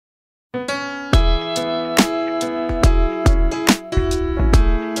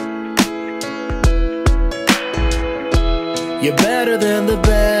You're better than the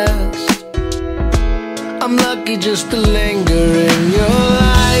best. I'm lucky just to linger in your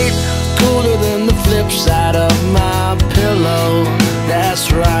light. Cooler than the flip side of my pillow.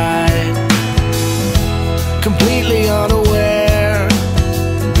 That's right. Completely unaware.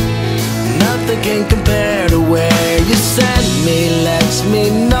 Nothing can compare to where you send me. Lets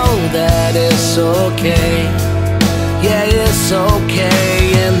me know that it's okay. Yeah, it's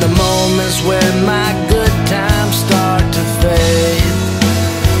okay. In the moments when my good times start to fade,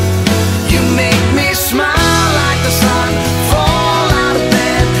 you make me smile like the sun, fall out of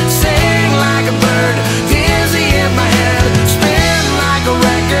bed, sing like a bird, dizzy in my head, spin like a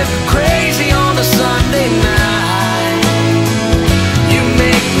record, crazy on a Sunday night. You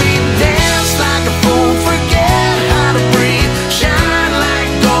make me dance like a fool, forget how to breathe, shine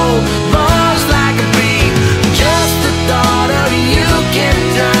like gold, buzz like a bee. Just the thought of you can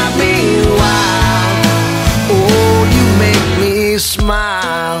drive me wild. Oh, you make me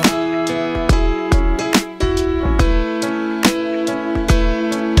smile.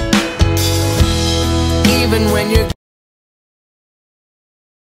 Even when you're